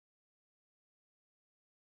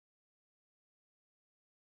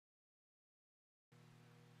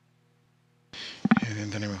In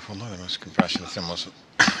the name of Allah, the most compassionate and most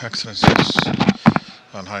excellencies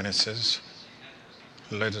and highnesses,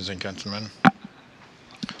 ladies and gentlemen,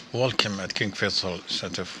 welcome at King Faisal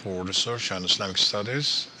Center for Research and Islamic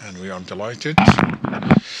Studies, and we are delighted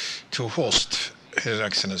to host His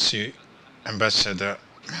Excellency Ambassador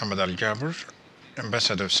Mohammed Al-Jabir,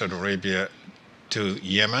 Ambassador of Saudi Arabia to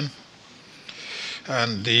Yemen,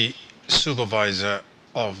 and the Supervisor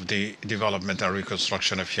of the Development and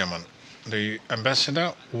Reconstruction of Yemen. The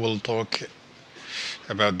ambassador will talk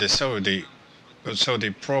about the Saudi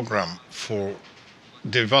program for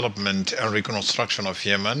development and reconstruction of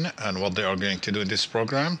Yemen and what they are going to do in this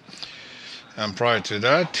program. And prior to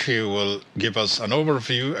that, he will give us an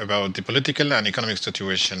overview about the political and economic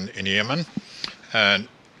situation in Yemen. And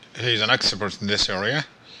he's an expert in this area.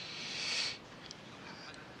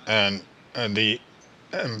 And the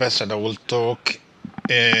ambassador will talk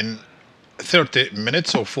in 30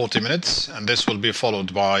 minutes or 40 minutes, and this will be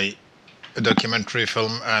followed by a documentary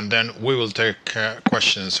film, and then we will take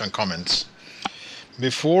questions and comments.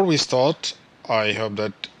 Before we start, I hope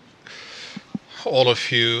that all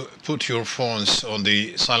of you put your phones on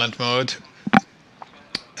the silent mode,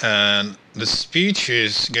 and the speech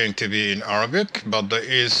is going to be in Arabic, but there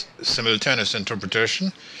is simultaneous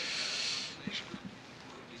interpretation.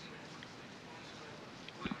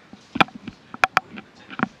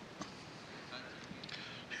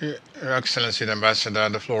 Your Excellency the Ambassador,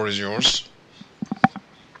 the floor is yours.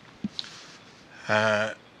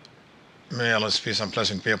 May Allah's peace and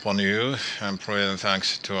blessing be upon you, and praise and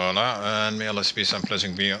thanks to Allah, and may Allah's peace and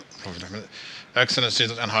blessing be upon Prophet Muhammad.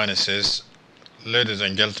 Excellencies and Highnesses, ladies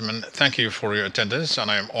and gentlemen, thank you for your attendance, and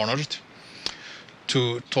I am honored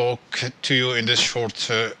to talk to you in this short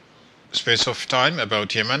space of time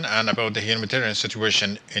about Yemen and about the humanitarian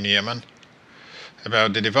situation in Yemen,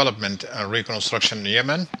 about the development and reconstruction in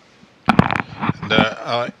Yemen.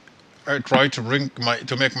 I try to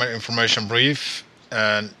make my information brief,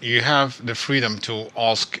 and you have the freedom to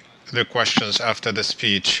ask the questions after the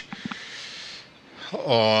speech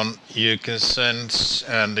on your concerns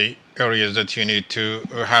and the areas that you need to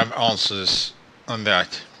have answers on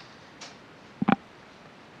that.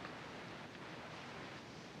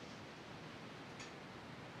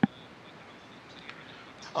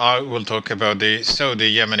 I will talk about the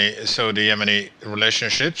Saudi-Yemeni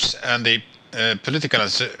relationships and the political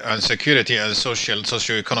and security and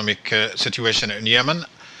socio-economic situation in Yemen,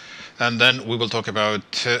 and then we will talk about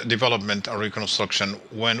development and reconstruction.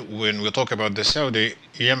 When we talk about the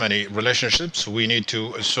Saudi-Yemeni relationships, we need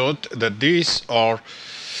to assert that these are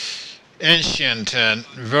ancient and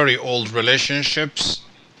very old relationships,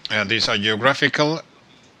 and these are geographical.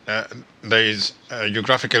 There is a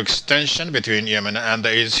geographical extension between Yemen, and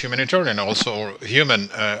there is humanitarian also, or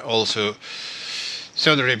human also.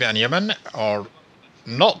 Saudi Arabia and Yemen are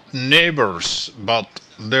not neighbors, but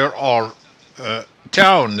there are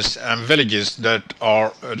towns and villages that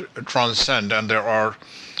are transcend, and there are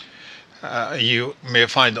you may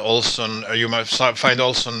find also Saudis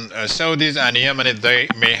and Yemenis. They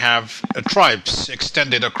may have tribes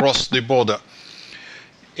extended across the border.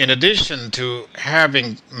 In addition to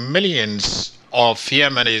having millions of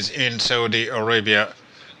Yemenis in Saudi Arabia,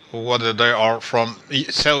 whether they are from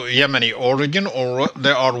Yemeni origin or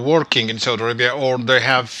they are working in Saudi Arabia or they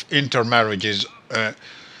have intermarriages.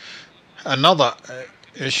 Another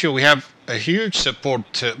issue, we have a huge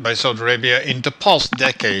support by Saudi Arabia in the past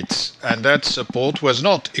decades, and that support was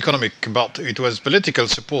not economic, but it was political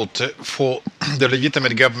support for the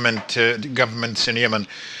legitimate governments in Yemen.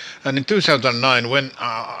 And in 2009, when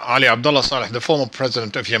Ali Abdullah Saleh, the former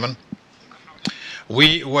president of Yemen,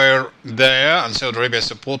 we were there, and Saudi Arabia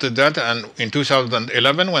supported that. And in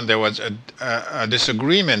 2011, when there was a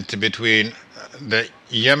disagreement between the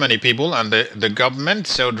Yemeni people and the government,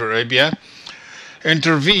 Saudi Arabia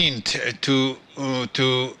intervened to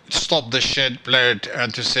stop the shed blood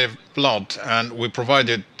and to save blood, and we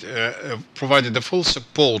provided the full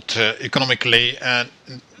support economically and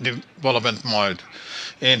development mode.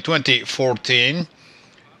 In 2014,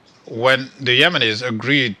 when the Yemenis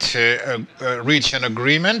agreed to reach an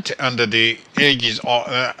agreement under the aegis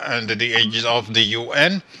of the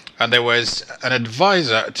UN, and there was an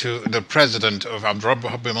advisor to the president of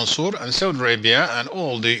Abdurrahman Mansour, and Saudi Arabia and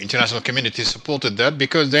all the international community supported that,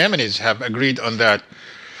 because the Yemenis have agreed on that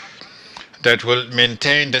will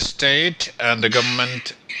maintain the state and the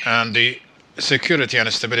government and the security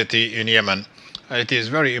and stability in Yemen. It is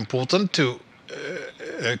very important to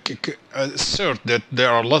assert that there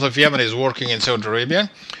are a lot of Yemenis working in Saudi Arabia,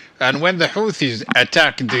 and when the Houthis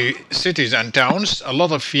attacked the cities and towns, a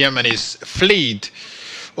lot of Yemenis fled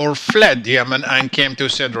or fled Yemen and came to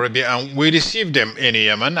Saudi Arabia, and we received them in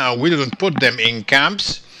Yemen, and we didn't put them in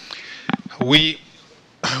camps. We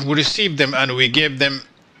received them and we gave them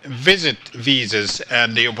visit visas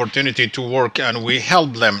and the opportunity to work, and we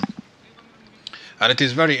helped them. And it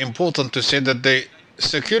is very important to say that the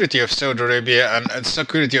security of Saudi Arabia and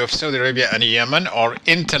security of Saudi Arabia and Yemen are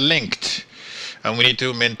interlinked, and we need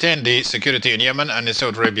to maintain the security in Yemen and in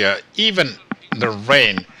Saudi Arabia. Even the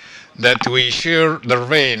rain, that we share the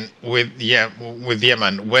rain with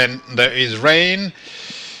Yemen. When there is rain,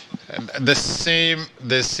 the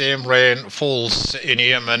same rain falls in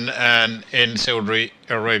Yemen and in Saudi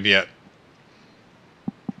Arabia.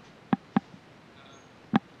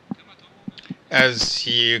 As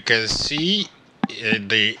you can see,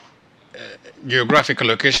 the geographical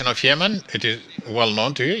location of Yemen, it is well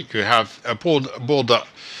known to you. You have a border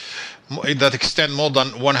that extend more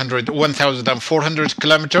than 1,400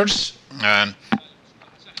 kilometers, and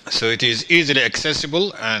so it is easily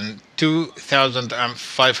accessible, and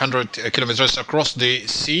 2,500 kilometers across the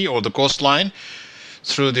sea or the coastline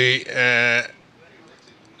through the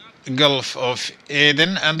Gulf of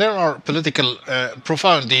Aden. And there are political,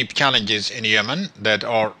 profound, deep challenges in Yemen that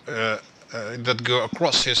are that go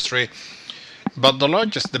across history. But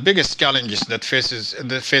the biggest challenges that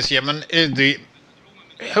face Yemen is the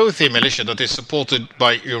Houthi militia that is supported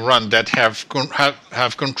by Iran, that have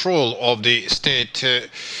control of the state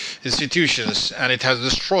institutions, and it has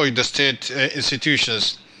destroyed the state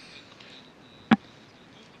institutions.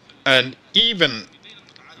 And even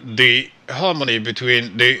the harmony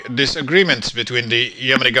between the disagreements between the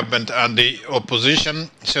Yemeni government and the opposition.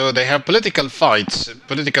 So they have political fights,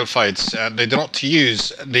 and they do not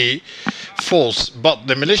use the force. But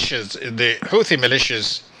the militias, the Houthi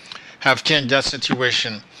militias, have changed that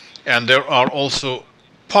situation, and there are also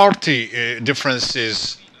party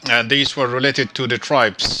differences, and these were related to the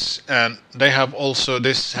tribes, and they have also,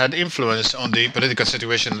 this had influence on the political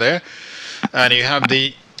situation there. And you have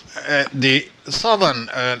the southern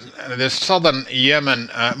Yemen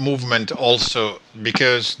movement also,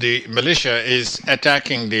 because the militia is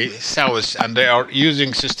attacking the south, and they are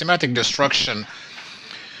using systematic destruction.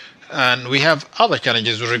 And we have other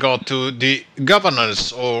challenges with regard to the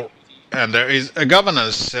governance, and there is a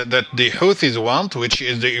governance that the Houthis want, which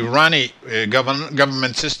is the Irani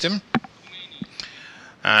government system.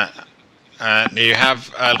 And you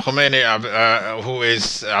have Al-Khomeini, who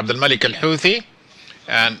is Abdul Malik al-Houthi,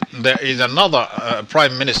 and there is another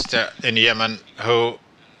prime minister in Yemen who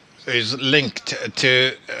is linked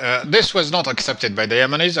to this. Was not accepted by the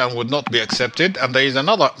Yemenis and would not be accepted. And there is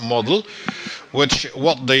another model, which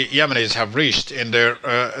what the Yemenis have reached in their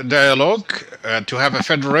dialogue, to have a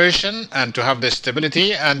federation and to have the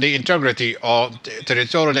stability and the integrity of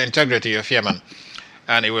territorial integrity of Yemen.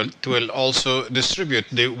 And it will also distribute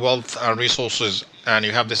the wealth and resources. And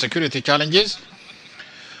you have the security challenges.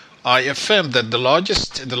 I affirm that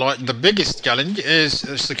the biggest challenge is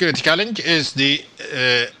security challenge is the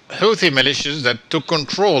Houthi militias that took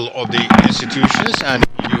control of the institutions, and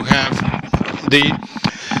you have the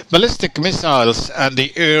ballistic missiles and the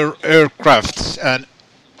aircrafts, and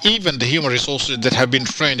even the human resources that have been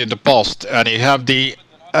trained in the past. And you have the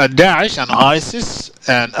Daesh and ISIS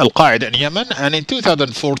and Al-Qaeda in Yemen. And in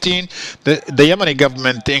 2014, the Yemeni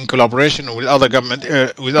government, in collaboration with other government,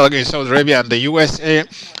 with Saudi Arabia and the USA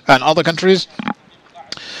and other countries,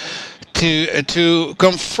 to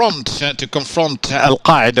confront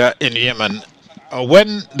Al-Qaeda in Yemen.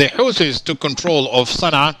 When the Houthis took control of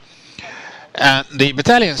Sana'a, and the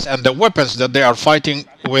battalions and the weapons that they are fighting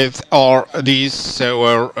with are these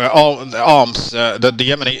arms that the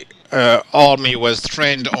Yemeni army was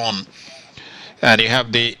trained on. And you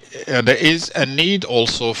have there is a need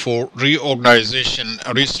also for reorganization,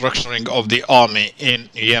 restructuring of the army in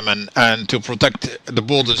Yemen, and to protect the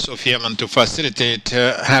borders of Yemen, to facilitate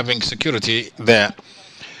having security there.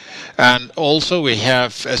 And also we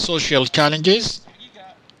have social challenges.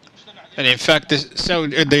 And in fact, the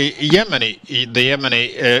Yemeni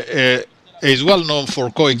is well known for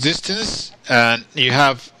coexistence, and you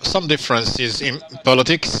have some differences in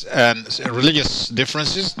politics and religious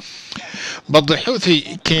differences. But the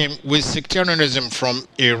Houthi came with sectarianism from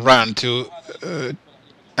Iran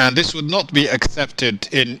and this would not be accepted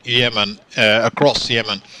in Yemen, across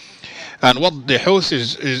Yemen. And what the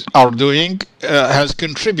Houthis are doing has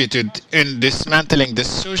contributed in dismantling the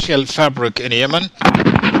social fabric in Yemen.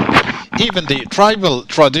 Even the tribal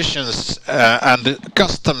traditions and the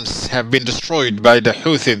customs have been destroyed by the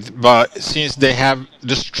Houthis, since they have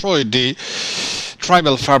destroyed the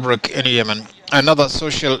tribal fabric in Yemen. Another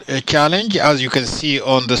social challenge, as you can see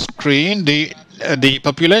on the screen, the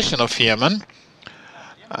population of Yemen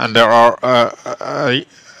and there are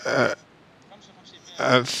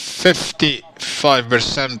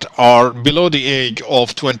 55% are below the age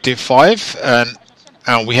of 25,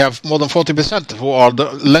 and we have more than 40% who are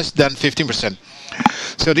less than 15%.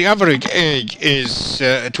 So the average age is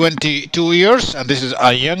 22 years, and this is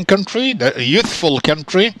a young country, a youthful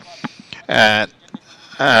country. And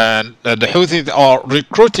the Houthis are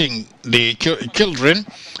recruiting the children,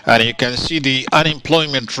 and you can see the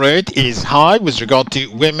unemployment rate is high with regard to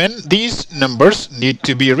women. These numbers need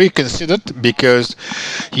to be reconsidered because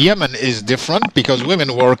Yemen is different, because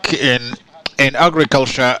women work in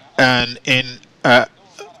agriculture and in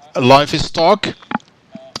livestock,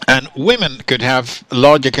 and women could have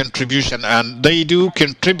larger contribution, and they do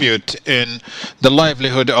contribute in the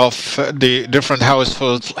livelihood of the different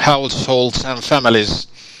households and families.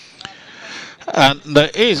 And there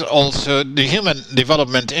is also the Human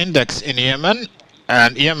Development Index in Yemen,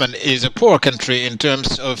 and Yemen is a poor country in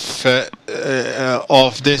terms of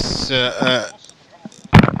this.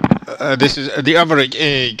 This is the average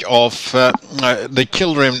age of the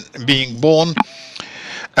children being born,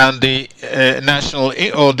 and the national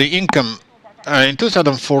or the income. In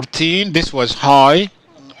 2014, this was high.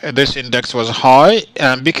 This index was high,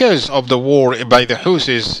 and because of the war by the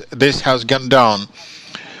Houthis, this has gone down.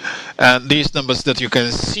 And these numbers that you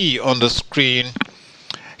can see on the screen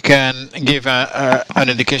can give an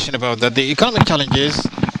indication about that. The economic challenges,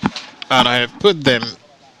 and I have put them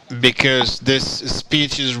because this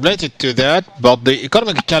speech is related to that, but the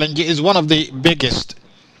economic challenge is one of the biggest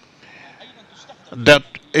that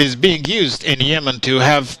is being used in Yemen to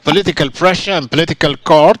have political pressure and political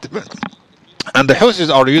card. And the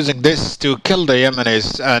Houthis are using this to kill the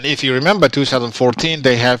Yemenis. And if you remember 2014,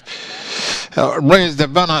 they have raised the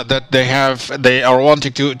banner that they are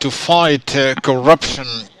wanting to fight corruption,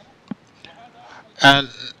 and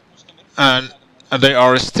they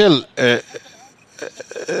are still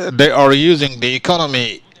they are using the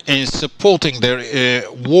economy in supporting their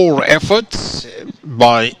war efforts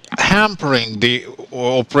by hampering the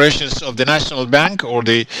operations of the National Bank or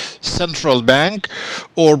the Central Bank,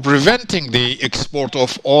 or preventing the export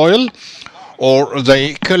of oil, or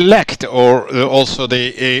they collect, or also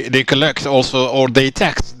they collect also, or they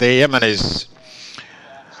tax the Yemenis,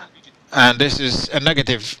 and this is a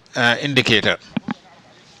negative indicator.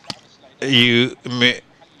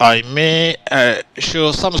 I may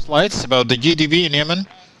show some slides about the GDP in Yemen.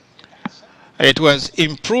 It was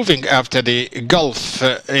improving after the Gulf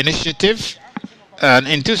Initiative, and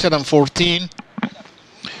in 2014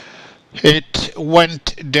 it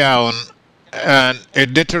went down and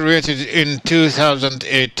it deteriorated in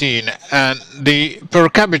 2018, and the per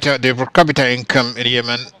capita income in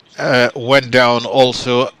Yemen went down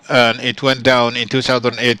also, and it went down in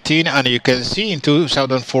 2018, and you can see in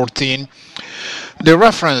 2014 the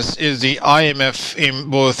reference is the IMF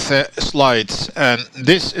in both slides, and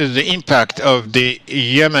this is the impact of the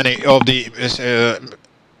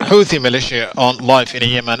Houthi militia on life in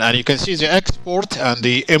Yemen. And you can see the export and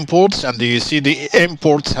the imports, and you see the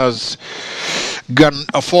imports has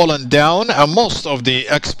fallen down, and most of the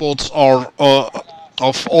exports are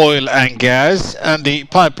of oil and gas, and the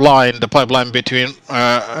pipeline between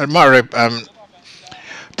Marib and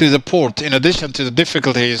to the port, in addition to the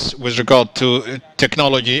difficulties with regard to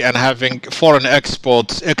technology and having foreign expert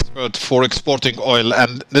for exporting oil,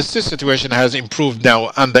 and this situation has improved now,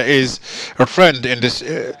 and there is a trend in this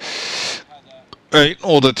in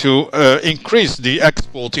order to increase the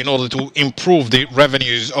export, in order to improve the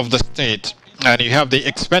revenues of the state. And you have the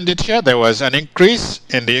expenditure. There was an increase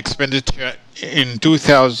in the expenditure in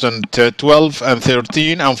 2012 and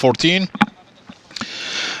 13 and 14.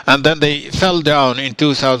 And then they fell down in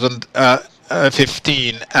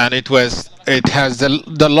 2015, and it has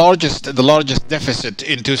the largest deficit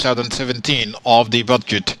in 2017 of the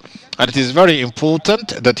budget. And it is very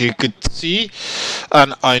important that you could see,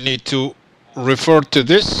 and I need to refer to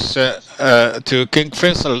this to King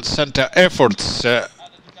Faisal Center efforts.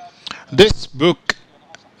 This book,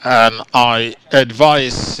 and I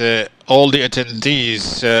advise all the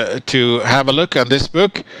attendees to have a look at this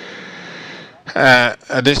book.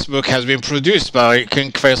 This book has been produced by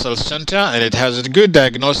King Faisal Center, and it has a good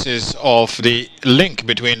diagnosis of the link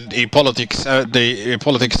between the politics and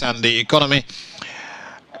the economy,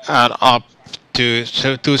 and up to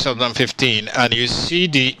 2015. And you see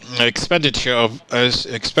the expenditure of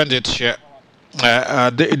the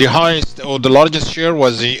highest or the largest share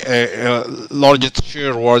was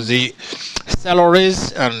the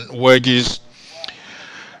salaries and wages,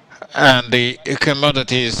 and the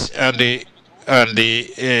commodities, and the and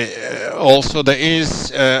also there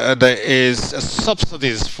is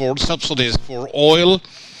subsidies for oil,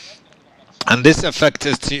 and this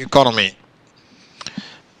affects the economy.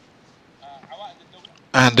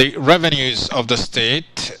 And the revenues of the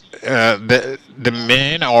state, the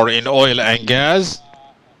main are in oil and gas,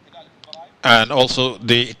 and also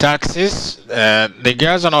the taxes. The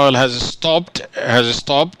gas and oil has stopped,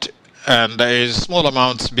 and there is small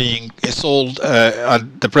amounts being sold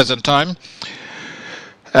at the present time.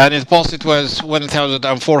 And in the past it was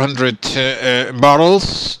 1,400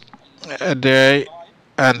 barrels a day,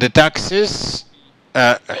 and the taxes,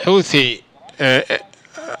 Houthi.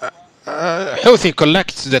 Houthi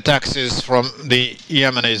collects the taxes from the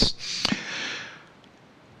Yemenis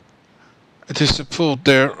to support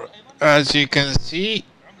their, as you can see,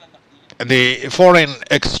 the foreign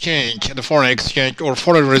exchange or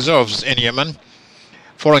foreign reserves in Yemen,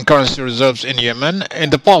 foreign currency reserves in Yemen. In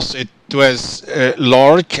the past, it was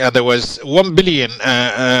large. There was 1 billion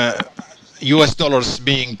US dollars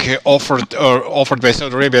being offered by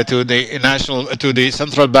Saudi Arabia to the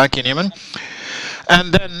central bank in Yemen.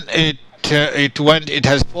 And then it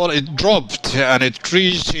dropped, and it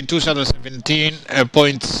reached in 2017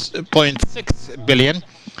 0.6 billion.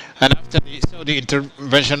 And after the Saudi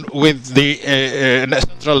intervention with the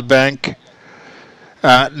central bank,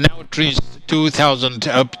 now it reached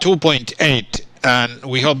 2.8, and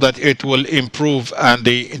we hope that it will improve, and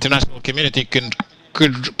the international community could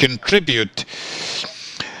contribute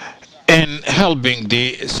in helping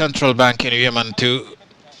the central bank in Yemen to.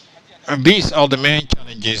 These are the main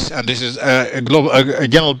challenges, and this is a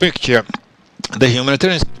general picture. The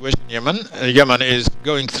humanitarian situation in Yemen. Yemen is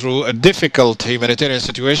going through a difficult humanitarian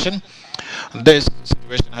situation. This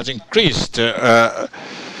situation has increased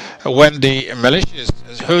when the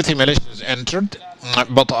Houthi militias entered.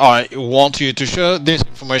 But I want you to show this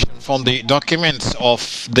information from the documents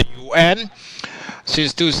of the UN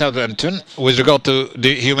since 2010 with regard to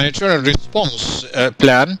the humanitarian response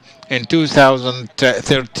plan in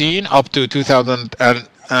 2013 up to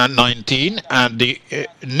 2019, and the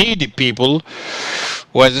needy people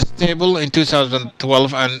was stable in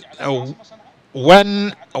 2012, and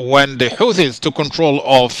when the Houthis took control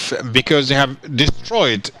of, because they have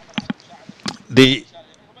destroyed the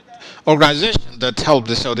organization that helped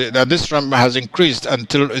the Saudi, this number has increased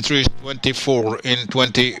until it reached 24 in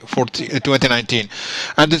 2019,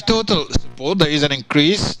 and the total support, there is an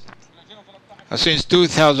increase since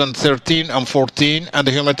 2013 and 14, and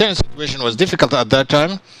the humanitarian situation was difficult at that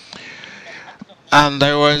time, and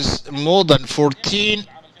there was more than 14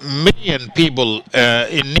 million people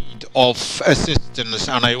in need of assistance.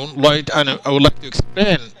 And I would like to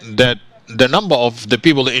explain that the number of the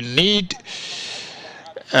people in need,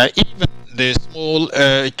 even the small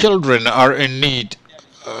children are in need,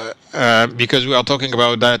 because we are talking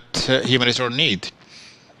about that humanitarian need.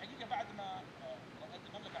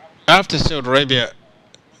 After Saudi Arabia,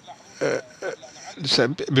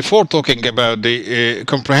 before talking about the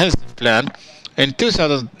comprehensive plan, in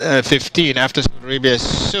 2015, after Saudi Arabia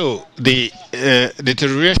saw the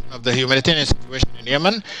deterioration of the humanitarian situation in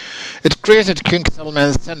Yemen, it created King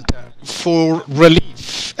Salman Center for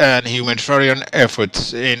relief and humanitarian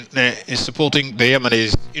efforts in supporting the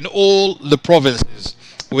Yemenis in all the provinces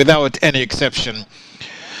without any exception.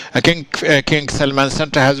 King Salman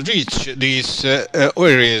Center has reached these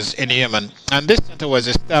areas in Yemen, and this center was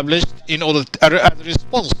established in order as a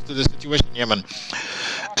response to the situation in Yemen.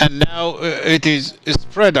 And now it is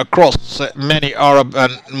spread across many Arab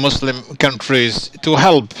and Muslim countries to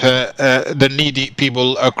help the needy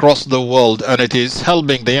people across the world, and it is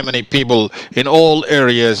helping the Yemeni people in all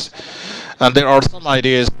areas. And there are some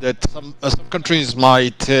ideas that some countries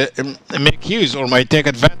might make use or might take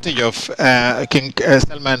advantage of King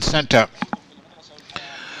Salman Center,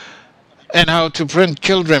 and how to bring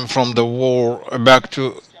children from the war back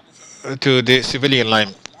to the civilian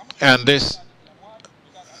line. And this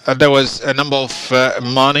there was a number of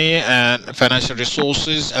money and financial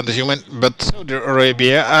resources and but Saudi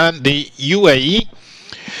Arabia and the UAE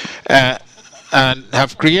and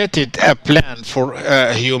have created a plan for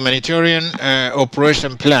a humanitarian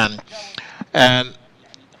operation plan, and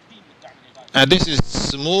this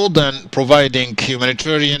is more than providing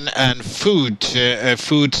humanitarian and food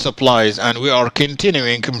supplies, and we are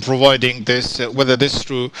continuing providing this, whether this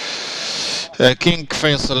through King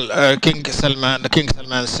Salman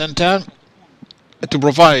Center to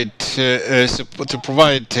provide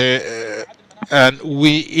and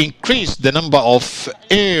we increased the number of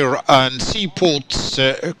air and seaports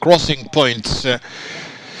crossing points,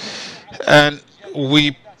 and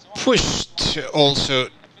we pushed also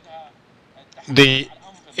the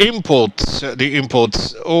imports,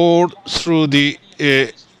 or through the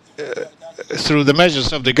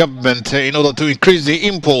measures of the government in order to increase the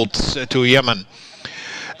imports to Yemen.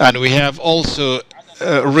 And we have also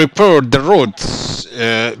repaired the roads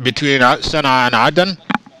between Sana'a and Aden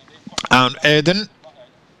and Aden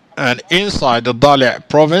and inside the Dali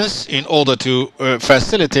province in order to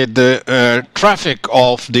facilitate the traffic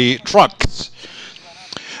of the trucks,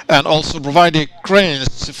 and also providing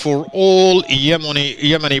cranes for all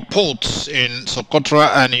Yemeni ports in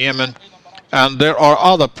Socotra and Yemen. And there are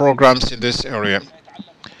other programs in this area.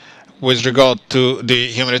 With regard to the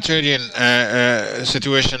humanitarian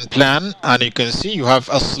situation plan, and you can see you have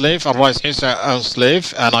a slave, a Rais Isa a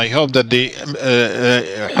slave, and I hope that the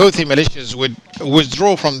Houthi militias would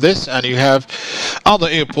withdraw from this, and you have other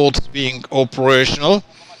airports being operational,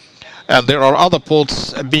 and there are other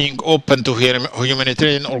ports being open to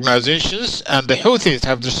humanitarian organizations, and the Houthis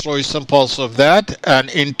have destroyed some parts of that, and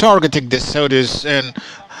in targeting the Saudis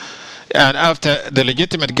and after the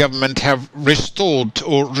legitimate government have restored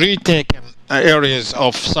or retaken areas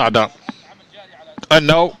of Sada. And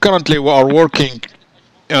now currently we are working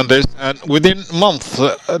on this, and within a month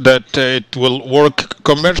that it will work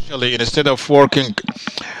commercially instead of working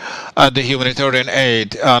at the humanitarian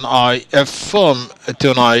aid. And I affirm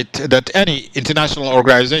tonight that any international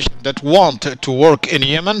organization that want to work in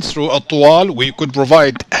Yemen through Atwal, we could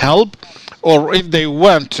provide help. Or if they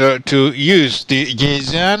want to use the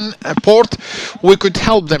Jizan port, we could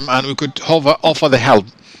help them and we could offer the help.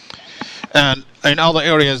 And in other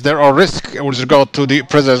areas, there are risks with regard to the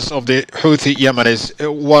presence of the Houthi Yemenis.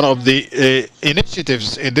 One of the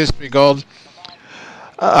initiatives in this regard,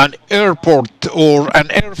 an airport or an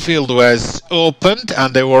airfield was opened,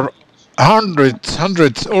 and there were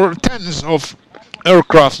hundreds or tens of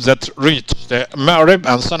aircrafts that reached Marib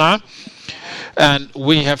and Sana'a. And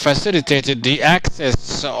we have facilitated the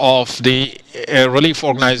access of the relief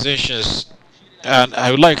organizations. And I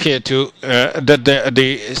would like here to that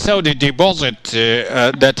the Saudi deposit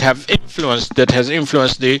that has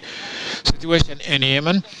influenced the situation in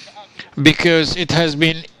Yemen, because it has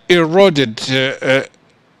been eroded. The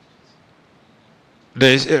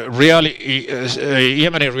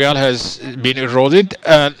Yemeni rial has been eroded,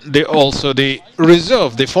 and also the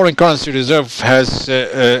reserve, the foreign currency reserve,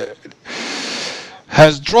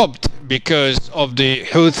 has dropped because of the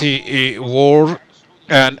Houthi war,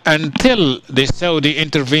 and until the Saudi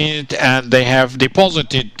intervened and they have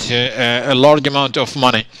deposited a large amount of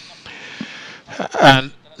money,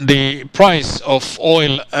 and the price of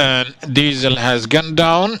oil and diesel has gone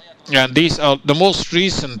down. And these are the most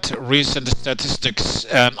recent statistics,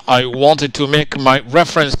 and I wanted to make my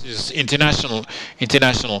references international.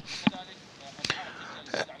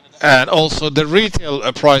 And also the retail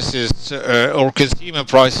prices or consumer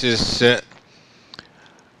prices,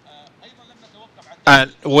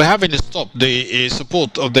 and we haven't stopped the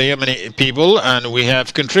support of the Yemeni people, and we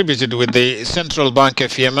have contributed with the Central Bank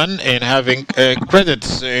of Yemen in having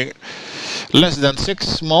credits less than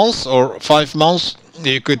 6 months or 5 months.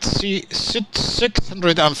 You could see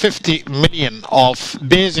 650 million of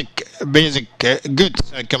basic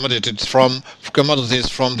goods and commodities from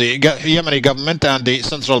the Yemeni government and the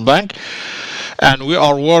central bank, and we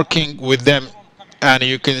are working with them. And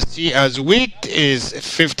you can see as wheat is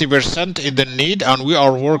 50% in the need, and we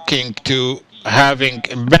are working to having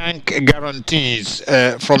bank guarantees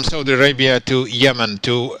from Saudi Arabia to Yemen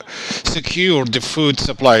to secure the food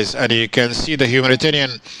supplies. And you can see the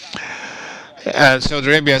humanitarian. Saudi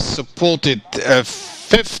Arabia supported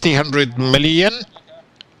 500 million,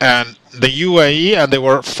 and the UAE, and there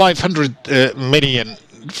were 500 million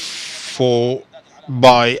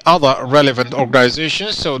by other relevant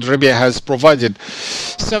organizations. Saudi Arabia has provided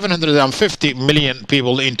 750 million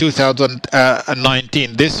people in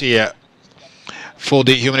 2019, this year, for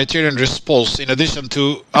the humanitarian response, in addition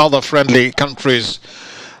to other friendly countries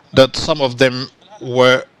that some of them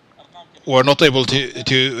were not able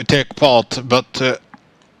to take part, but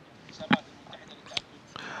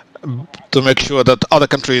to make sure that other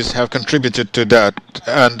countries have contributed to that.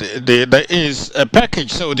 And there is a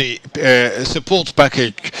package, so the support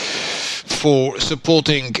package for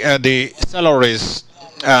supporting the salaries,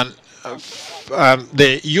 and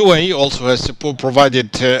the UAE also has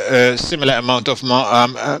provided a similar amount of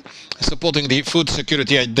supporting the food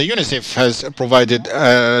security. The UNICEF has provided,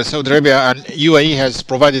 Saudi Arabia and UAE has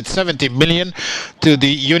provided 70 million to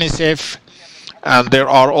the UNICEF, and there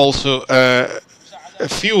are also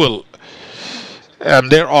fuel, and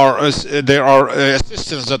there are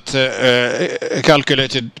assistance that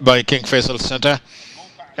calculated by King Faisal Center.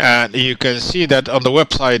 And you can see that on the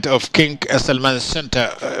website of King Salman Center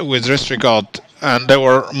with this regard. and there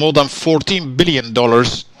were more than $14 billion.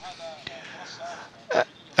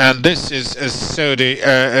 And this is a Saudi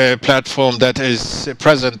platform that is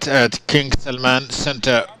present at King Salman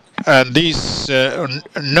Center. And these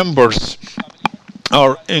numbers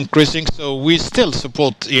are increasing, so we still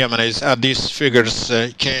support Yemenis, and these figures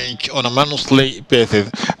change on a monthly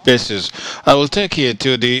basis. I will take you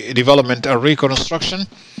to the development and reconstruction,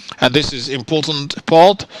 and this is important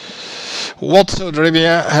part. What Saudi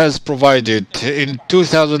Arabia has provided in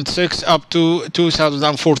 2006 up to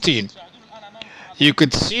 2014. You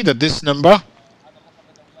could see that this number,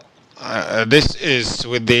 this is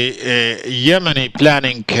with the Yemeni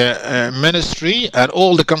planning ministry and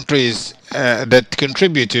all the countries that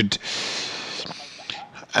contributed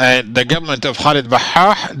the government of Khalid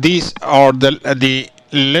Bahah. These are the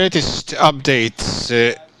latest updates.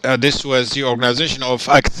 This was the organization of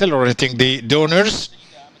accelerating the donors.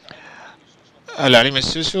 Al-Alim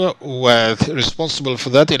al-Susu was responsible for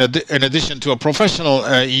that, in addition to a professional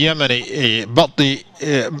Yemeni, but the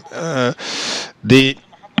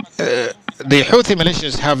Houthi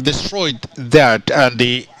militias have destroyed that, and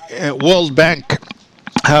the World Bank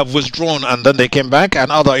have withdrawn, and then they came back,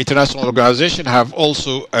 and other international organizations have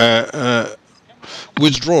also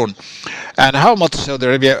withdrawn. And how much Saudi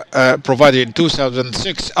Arabia provided in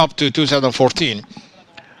 2006 up to 2014?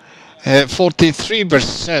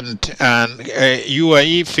 43%, and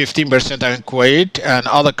UAE 15%, and Kuwait and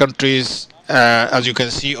other countries, as you can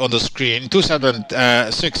see on the screen. In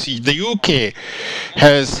 2006, the UK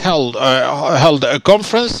has held a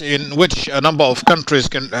conference in which a number of countries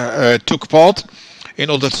took part in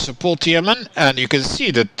order to support Yemen, and you can see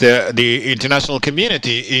that the international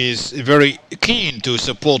community is very keen to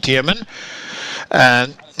support Yemen,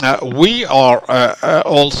 and we are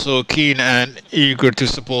also keen and eager to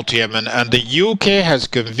support Yemen, and the UK has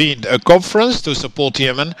convened a conference to support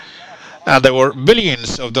Yemen, and there were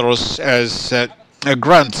billions of dollars as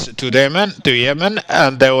grants to Yemen,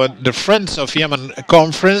 and there were the Friends of Yemen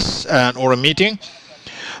conference or a meeting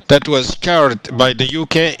that was carried by the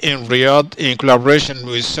UK in Riyadh in collaboration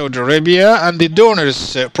with Saudi Arabia, and the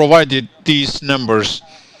donors provided these numbers.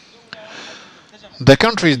 The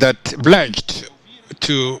countries that pledged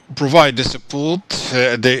to provide the support,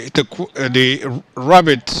 the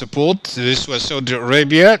rapid support, this was Saudi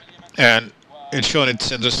Arabia, and it's shown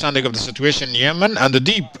its understanding of the situation in Yemen and the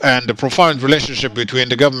deep and the profound relationship between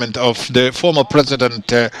the government of the former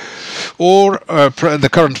president or the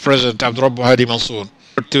current president Abdurrabbu Hadi Mansour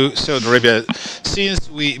to Saudi Arabia, since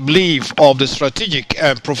we believe of the strategic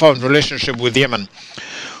and profound relationship with Yemen.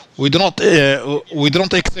 We do not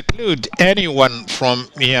exclude anyone from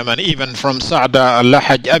Yemen, even from Sa'da,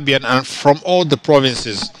 Al-Lahaj, Abiyan, and from all the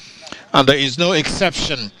provinces, and there is no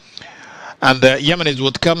exception. And the Yemenis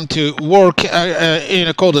would come to work in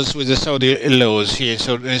accordance with the Saudi laws. Here,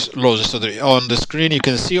 on the screen, you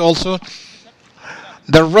can see also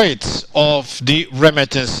the rates of the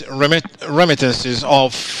remittances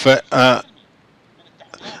of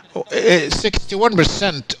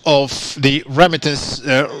 61% of the remittance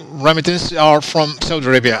are from Saudi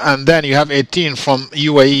Arabia, and then you have 18 from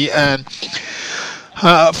UAE, and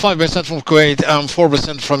 5% from Kuwait, and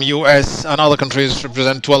 4% from US, and other countries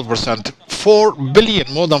represent 12%. 4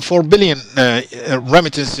 billion, more than 4 billion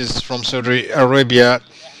remittances from Saudi Arabia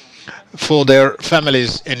for their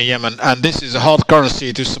families in Yemen, and this is a hard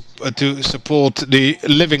currency to support the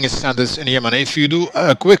living standards in Yemen. If you do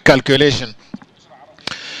a quick calculation,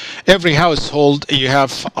 every household you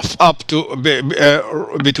have up to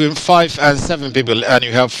between 5 and 7 people, and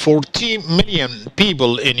you have 40 million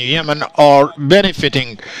people in Yemen are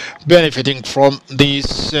benefiting from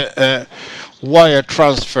these wire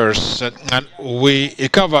transfers, and we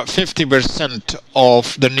cover 50%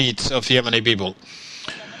 of the needs of Yemeni people.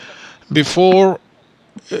 Before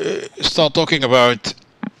start talking about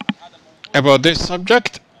this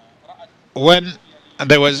subject, when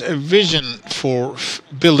there was a vision for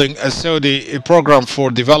building a Saudi program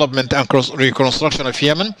for development and reconstruction of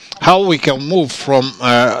Yemen, how we can move from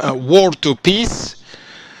war to peace,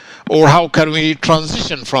 or how can we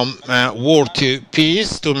transition from war to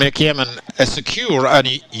peace to make Yemen a secure and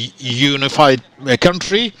unified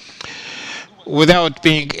country without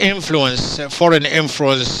being foreign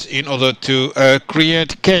influence in order to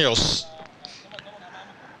create chaos.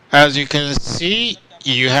 As you can see,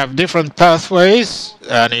 you have different pathways,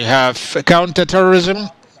 and you have counter-terrorism,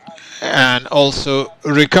 and also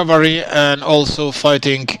recovery, and also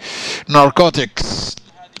fighting narcotics.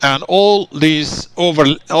 and all these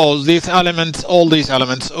elements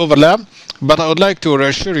overlap. But I would like to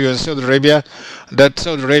reassure you in Saudi Arabia that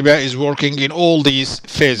Saudi Arabia is working in all these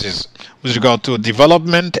phases with regard to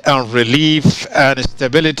development and relief and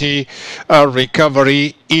stability and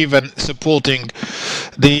recovery, even supporting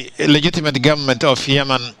the legitimate government of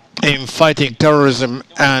Yemen in fighting terrorism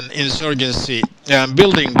and insurgency and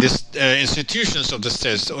building these institutions of the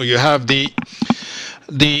state. So you have the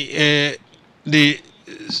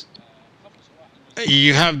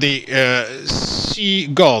sea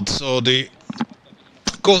guards or the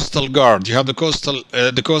coastal guard. You have the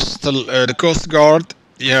coast guard.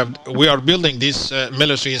 We are building this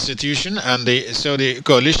military institution, and the Saudi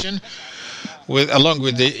coalition, along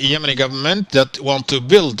with the Yemeni government that want to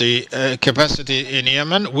build the capacity in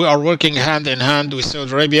Yemen. We are working hand in hand with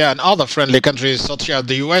Saudi Arabia and other friendly countries such as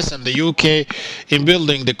the US and the UK in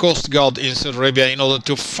building the Coast Guard in Saudi Arabia in order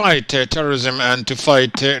to fight terrorism and to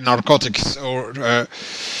fight narcotics or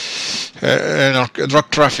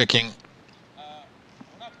drug trafficking.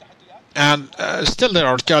 And still there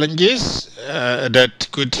are challenges that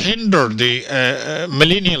could hinder the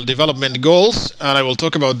millennial development goals, and I will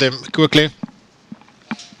talk about them quickly.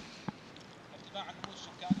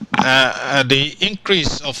 The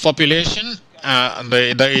increase of population,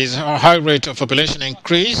 there is a high rate of population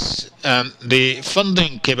increase, and the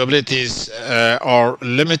funding capabilities are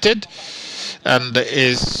limited, and there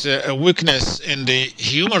is a weakness in the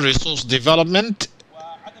human resource development,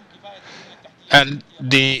 and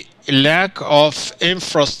the lack of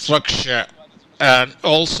infrastructure, and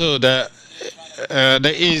also there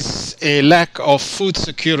is a lack of food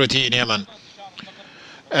security in Yemen.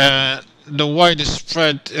 The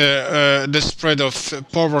widespread the spread of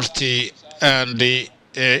poverty and the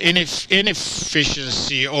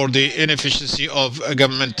inefficiency of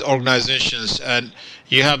government organizations, and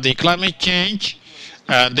you have the climate change,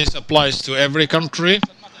 and this applies to every country,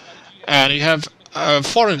 and you have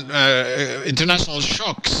foreign international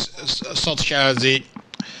shocks such as the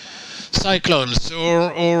cyclones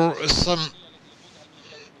or some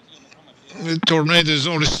tornadoes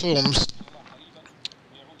or storms.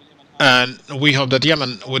 And we hope that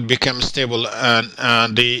Yemen would become stable,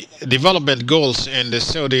 and the development goals in the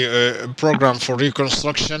Saudi program for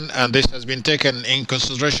reconstruction, and this has been taken in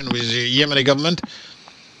consideration with the Yemeni government.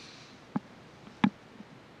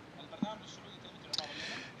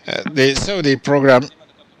 The Saudi program,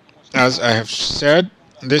 as I have said,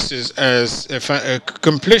 this is as a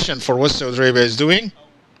completion for what Saudi Arabia is doing,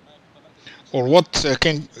 or what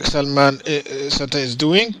King Salman Center is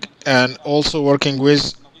doing, and also working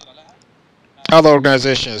with other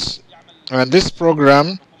organizations. And this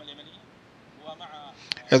program,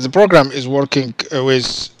 the program is working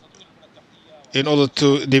with in order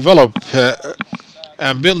to develop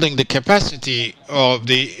and building the capacity of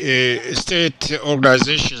the state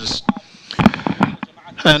organizations,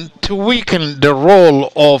 and to weaken the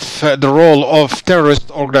role of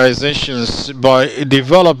terrorist organizations by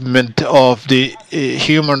development of the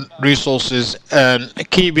human resources and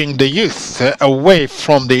keeping the youth away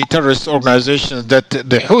from the terrorist organizations that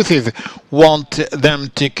the Houthis want them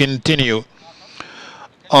to continue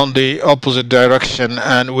on the opposite direction.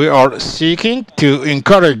 And we are seeking to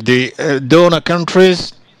encourage the donor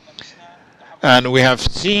countries, and we have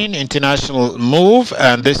seen international move,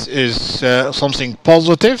 and this is something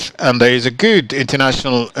positive, and there is a good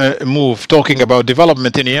international move talking about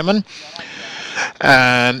development in Yemen,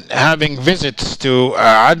 and having visits to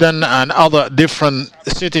Aden and other different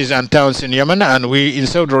cities and towns in Yemen. And we in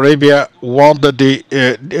Saudi Arabia want that the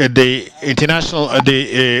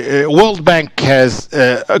World Bank has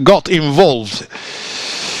got involved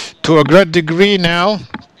to a great degree now,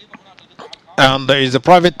 and there is a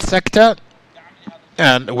private sector,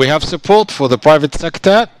 and we have support for the private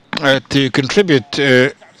sector to contribute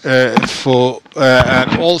and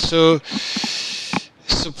also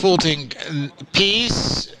supporting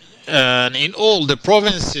peace. And in all the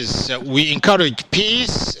provinces, we encourage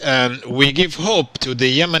peace, and we give hope to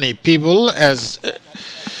the Yemeni people as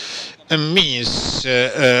a means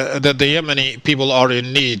that the Yemeni people are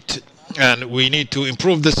in need, and we need to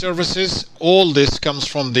improve the services. All this comes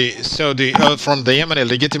from the Yemeni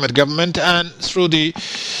legitimate government and through the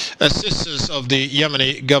assistance of the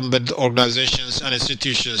Yemeni government organizations and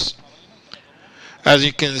institutions. As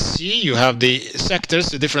you can see, you have the sectors,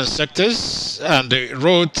 the different sectors, and the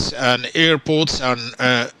roads and airports and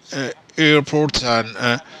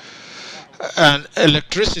and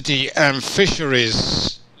electricity and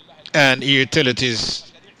fisheries and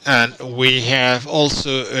utilities. And we have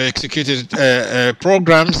also executed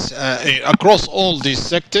programs across all these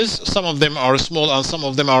sectors. Some of them are small and some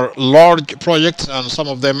of them are large projects and some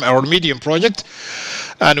of them are medium projects.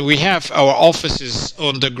 And we have our offices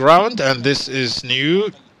on the ground, and this is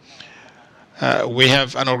new. We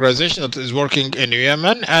have an organization that is working in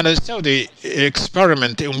Yemen, and a Saudi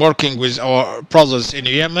experiment in working with our brothers in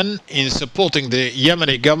Yemen in supporting the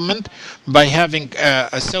Yemeni government by having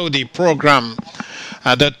a Saudi program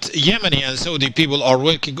that Yemeni and Saudi people are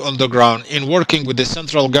working on the ground in working with the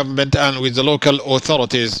central government and with the local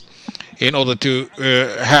authorities in order to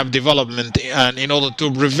have development and in order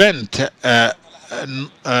to prevent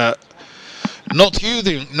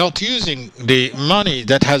not using the money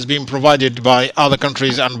that has been provided by other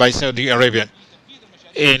countries and by Saudi Arabia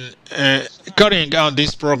in carrying out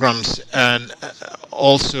these programs. And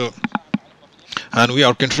also, and we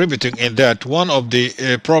are contributing in that. One of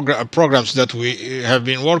the programs that we have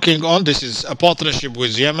been working on, this is a partnership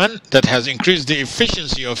with Yemen that has increased the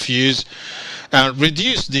efficiency of use and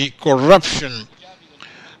reduced the corruption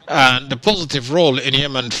and the positive role in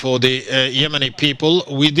Yemen for the Yemeni people.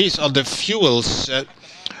 With these are the fuels.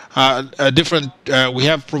 Different. We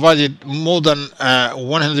have provided more than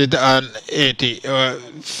 180,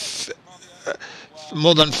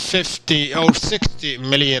 more than 50 or 60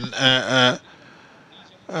 million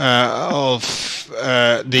of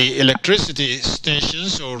the electricity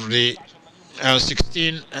stations, or the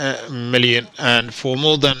 16 million, and for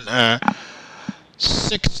more than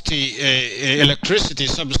 60 electricity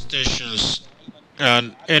substations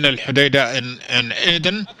and in Al Hudaydah and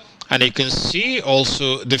Aden. And you can see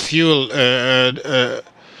also the fuel.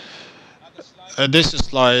 This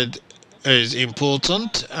slide is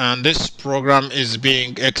important, and this program is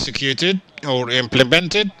being executed or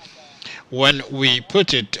implemented when we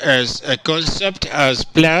put it as a concept, as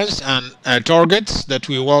plans and targets that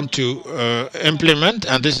we want to implement.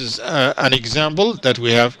 And this is an example that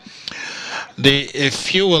we have. The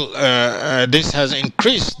fuel, this has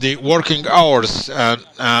increased the working hours.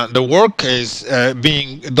 The work is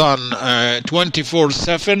being done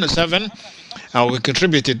 24/7. We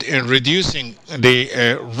contributed in reducing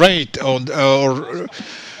the rate or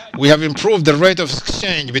we have improved the rate of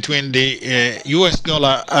exchange between the US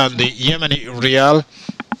dollar and the Yemeni rial.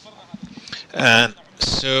 And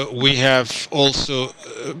so we have also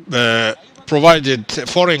provided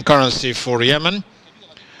foreign currency for Yemen,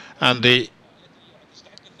 and the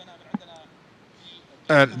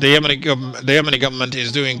Yemeni government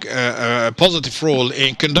is doing a positive role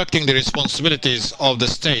in conducting the responsibilities of the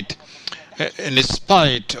state, in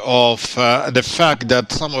spite of the fact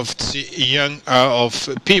that some of the young of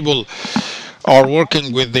people are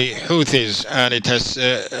working with the Houthis, and it has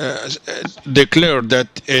declared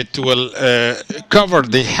that it will cover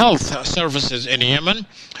the health services in Yemen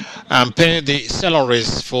and pay the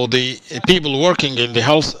salaries for the people working in the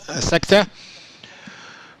health sector,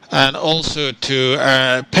 and also to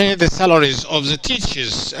pay the salaries of the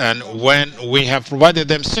teachers. And when we have provided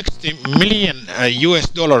them 60 million US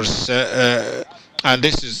dollars, and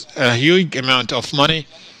this is a huge amount of money,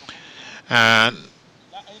 and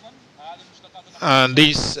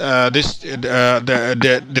the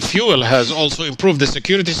fuel has also improved the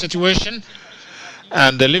security situation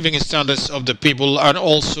and the living standards of the people, and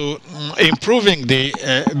also improving the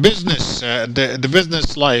the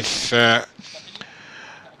business life.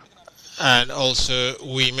 And also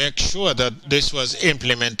we make sure that this was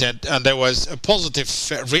implemented, and there was a positive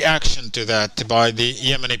reaction to that by the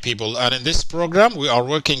Yemeni people. And in this program we are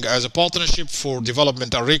working as a partnership for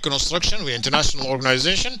development and reconstruction with international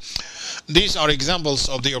organization. These are examples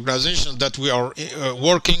of the organizations that we are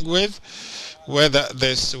working with, whether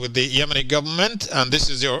this with the Yemeni government, and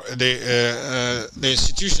this is the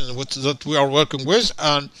institutions that we are working with,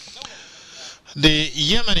 and the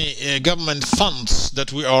Yemeni government funds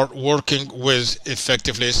that we are working with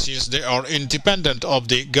effectively, since they are independent of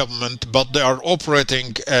the government, but they are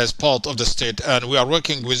operating as part of the state. And we are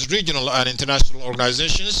working with regional and international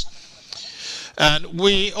organizations. And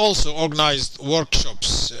we also organized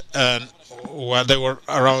workshops, and well, there were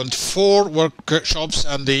around 4 workshops,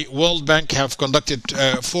 and the World Bank have conducted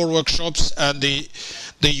 4 workshops, and the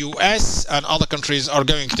US and other countries are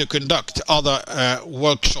going to conduct other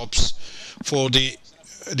workshops for the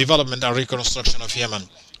development and reconstruction of Yemen.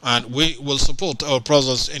 And we will support our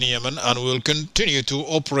brothers in Yemen, and we will continue to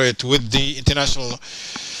operate with the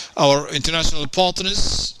our international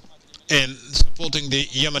partners in supporting the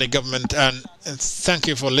Yemeni government. And thank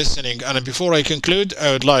you for listening. And before I conclude, I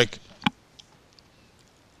would like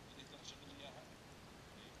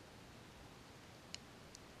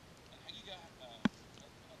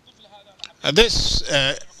this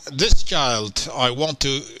this child, I want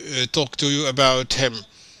to talk to you about him.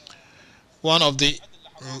 One of the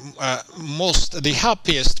the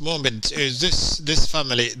happiest moment is this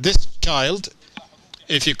family, this child.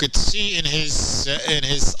 If you could see in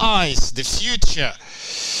his eyes the future,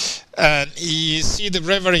 and you see the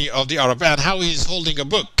bravery of the Arab, and how he's holding a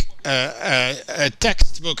book, a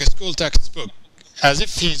textbook, a school textbook, as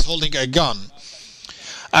if he's holding a gun.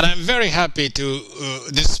 And I'm very happy to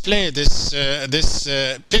display this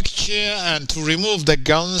picture, and to remove the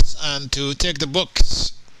guns, and to take the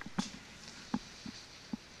books